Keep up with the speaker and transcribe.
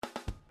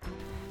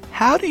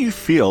How do you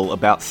feel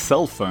about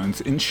cell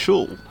phones in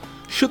shul?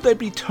 Should they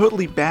be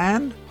totally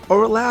banned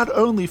or allowed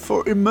only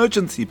for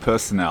emergency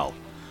personnel?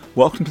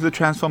 Welcome to the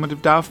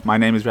Transformative Daf. My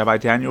name is Rabbi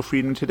Daniel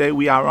Fried, and today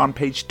we are on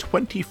page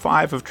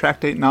 25 of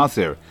Tractate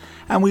Nazir,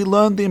 and we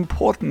learn the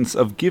importance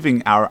of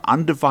giving our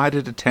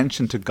undivided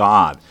attention to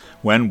God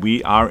when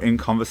we are in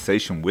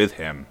conversation with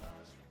Him.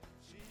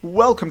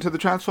 Welcome to the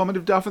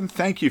Transformative Daf, and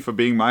thank you for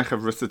being my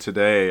chavrusa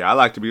today. I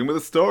like to begin with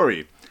a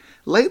story.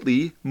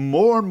 Lately,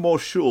 more and more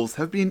shuls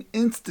have been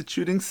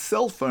instituting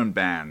cell phone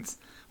bans.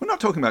 We're not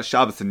talking about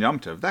Shabbos and Yom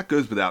Tov, that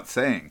goes without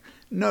saying.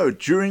 No,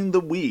 during the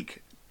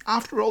week.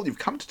 After all, you've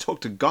come to talk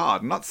to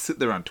God, not sit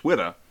there on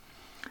Twitter.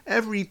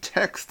 Every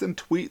text and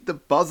tweet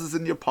that buzzes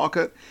in your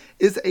pocket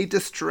is a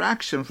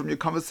distraction from your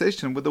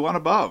conversation with the one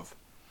above.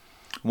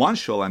 One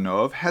shul I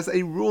know of has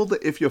a rule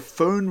that if your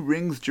phone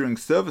rings during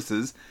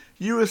services,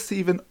 you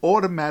receive an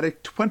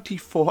automatic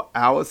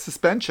 24-hour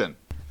suspension.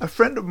 A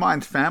friend of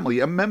mine's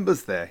family are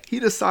members there. He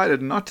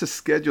decided not to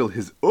schedule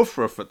his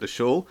ufruf at the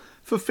shul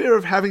for fear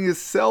of having his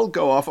cell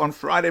go off on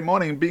Friday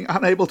morning and being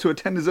unable to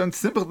attend his own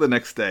simcha the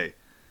next day.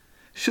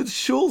 Should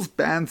shuls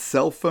ban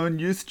cell phone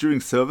use during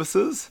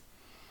services?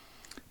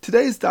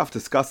 Today's daf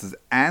discusses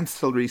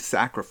ancillary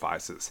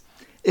sacrifices.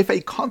 If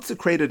a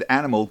consecrated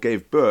animal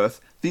gave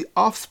birth, the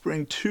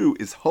offspring too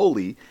is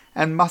holy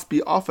and must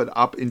be offered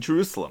up in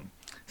Jerusalem.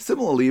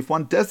 Similarly, if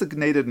one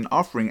designated an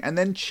offering and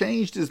then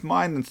changed his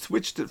mind and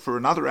switched it for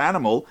another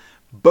animal,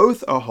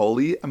 both are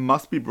holy and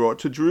must be brought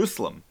to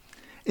Jerusalem.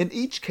 In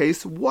each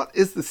case, what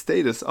is the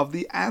status of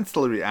the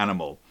ancillary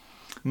animal?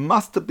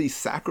 Must it be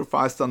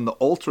sacrificed on the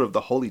altar of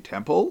the holy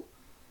temple?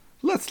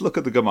 Let's look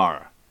at the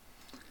Gemara.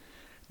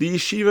 The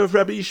yeshiva of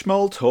Rabbi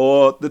Yishmael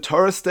taught, the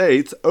Torah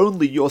states,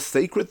 only your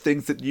sacred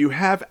things that you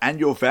have and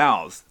your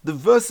vows. The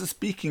verse is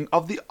speaking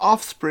of the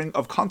offspring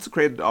of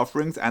consecrated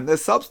offerings and their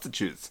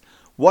substitutes.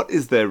 What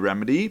is their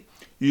remedy?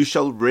 You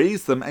shall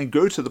raise them and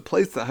go to the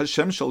place that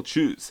Hashem shall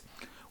choose.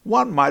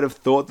 One might have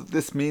thought that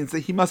this means that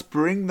he must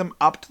bring them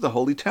up to the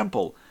holy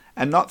temple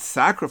and not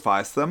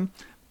sacrifice them,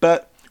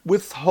 but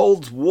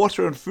withholds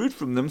water and food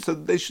from them so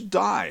that they should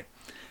die.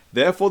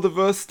 Therefore the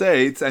verse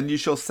states, and you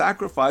shall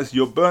sacrifice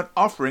your burnt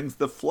offerings,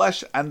 the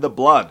flesh and the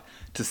blood,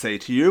 to say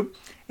to you,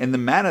 in the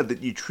manner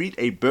that you treat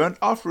a burnt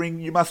offering,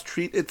 you must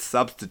treat its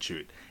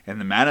substitute. In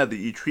the manner that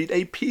you treat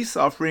a peace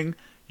offering,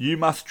 you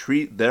must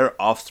treat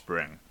their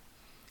offspring.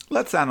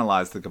 Let's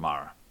analyze the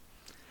Gemara.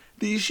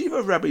 The yeshiva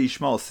of Rabbi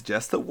Yishmael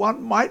suggests that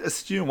one might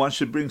assume one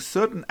should bring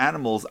certain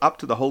animals up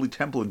to the holy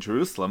temple in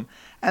Jerusalem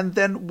and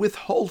then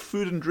withhold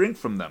food and drink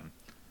from them.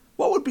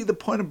 What would be the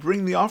point of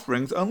bringing the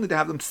offerings only to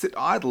have them sit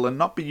idle and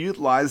not be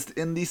utilized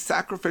in the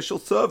sacrificial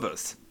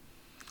service?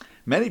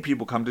 Many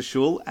people come to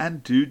shul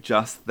and do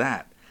just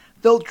that.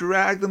 They'll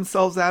drag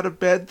themselves out of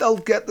bed, they'll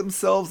get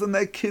themselves and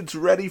their kids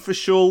ready for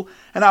shul,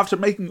 and after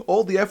making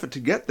all the effort to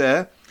get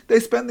there, they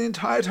spend the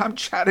entire time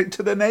chatting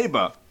to their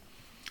neighbor.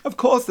 Of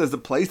course, there's a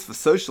place for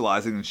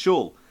socializing in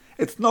shul.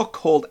 It's not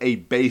called a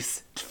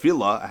base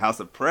tefillah, a house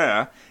of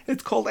prayer.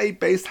 It's called a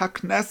base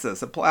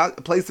haknesses,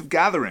 a place of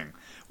gathering,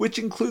 which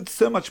includes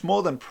so much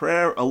more than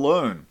prayer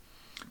alone.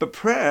 But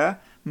prayer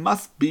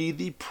must be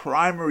the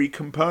primary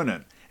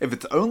component. If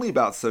it's only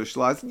about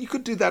socializing, you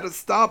could do that at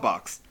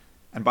Starbucks.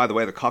 And by the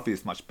way, the coffee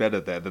is much better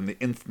there than the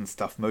instant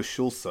stuff most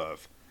shuls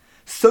serve.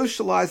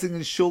 Socializing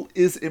in shul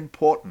is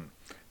important,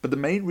 but the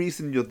main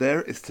reason you're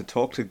there is to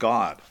talk to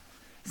God.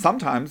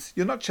 Sometimes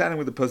you're not chatting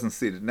with the person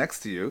seated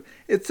next to you.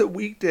 It's a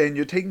weekday and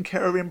you're taking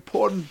care of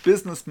important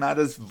business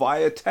matters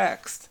via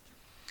text.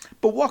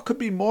 But what could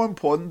be more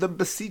important than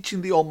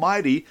beseeching the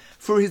Almighty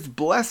for His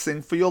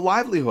blessing for your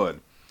livelihood?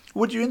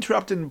 Would you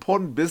interrupt an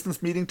important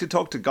business meeting to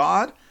talk to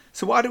God?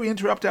 So why do we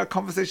interrupt our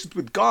conversations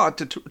with God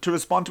to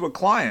respond to a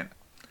client?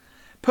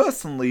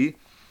 Personally,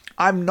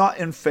 I'm not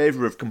in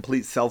favor of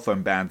complete cell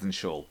phone bans in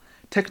shul.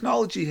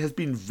 Technology has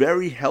been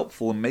very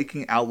helpful in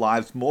making our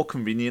lives more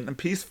convenient and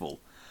peaceful.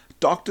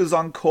 Doctors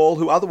on call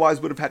who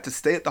otherwise would have had to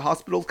stay at the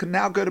hospital can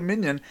now go to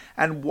Minyan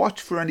and watch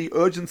for any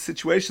urgent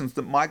situations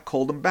that might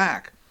call them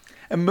back.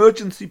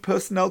 Emergency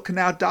personnel can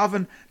now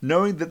daven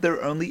knowing that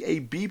they're only a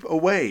beep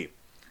away.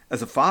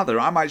 As a father,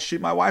 I might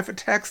shoot my wife a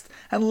text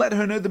and let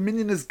her know the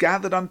minyan is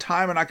gathered on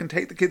time and I can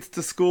take the kids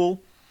to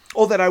school,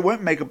 or that I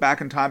won't make it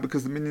back in time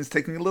because the minyan is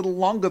taking a little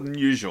longer than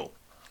usual.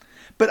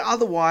 But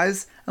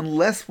otherwise,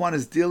 unless one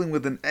is dealing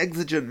with an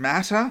exigent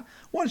matter,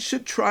 one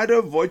should try to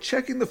avoid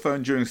checking the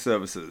phone during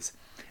services.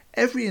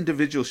 Every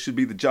individual should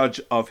be the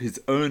judge of his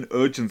own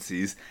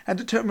urgencies and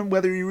determine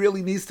whether he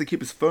really needs to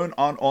keep his phone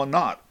on or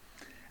not.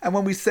 And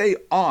when we say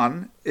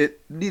on,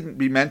 it needn't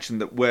be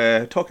mentioned that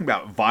we're talking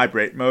about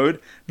vibrate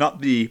mode,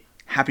 not the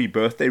happy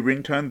birthday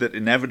ringtone that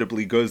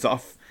inevitably goes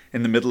off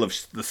in the middle of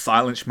the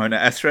silent Shmona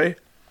Esrei.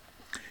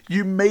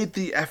 You made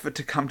the effort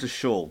to come to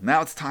shul.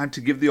 Now it's time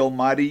to give the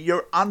Almighty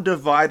your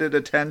undivided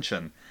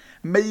attention.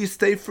 May you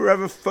stay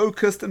forever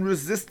focused and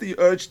resist the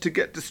urge to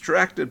get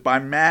distracted by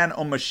man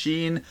or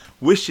machine.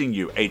 Wishing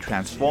you a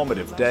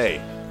transformative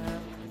day.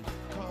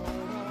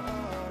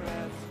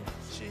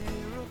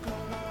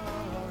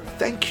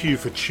 Thank you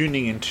for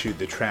tuning into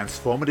the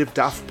Transformative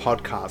Daf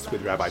podcast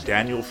with Rabbi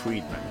Daniel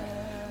Friedman.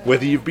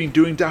 Whether you've been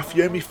doing Daf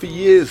Yomi for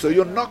years or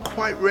you're not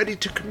quite ready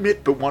to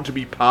commit but want to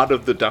be part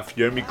of the Daf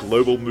Yomi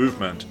global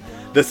movement,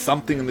 there's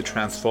something in the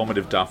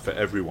Transformative Daf for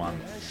everyone.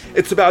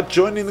 It's about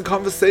joining the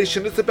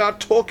conversation, it's about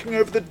talking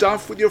over the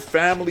Daf with your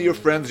family, your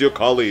friends, your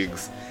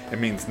colleagues. It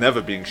means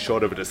never being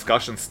short of a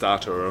discussion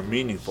starter or a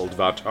meaningful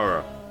Dvar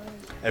Torah.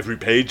 Every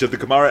page of the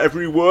Gemara,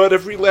 every word,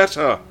 every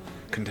letter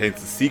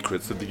contains the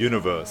secrets of the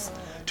universe.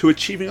 To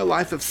achieving a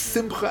life of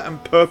simcha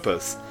and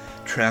purpose,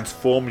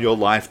 transform your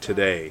life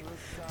today.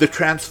 The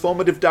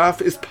Transformative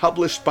Daf is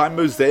published by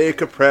Mosaic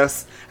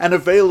Press and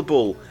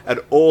available at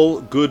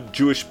all good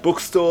Jewish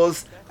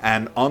bookstores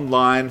and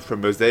online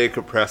from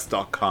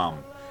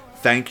mosaicpress.com.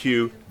 Thank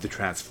you, the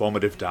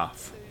Transformative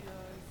Daf.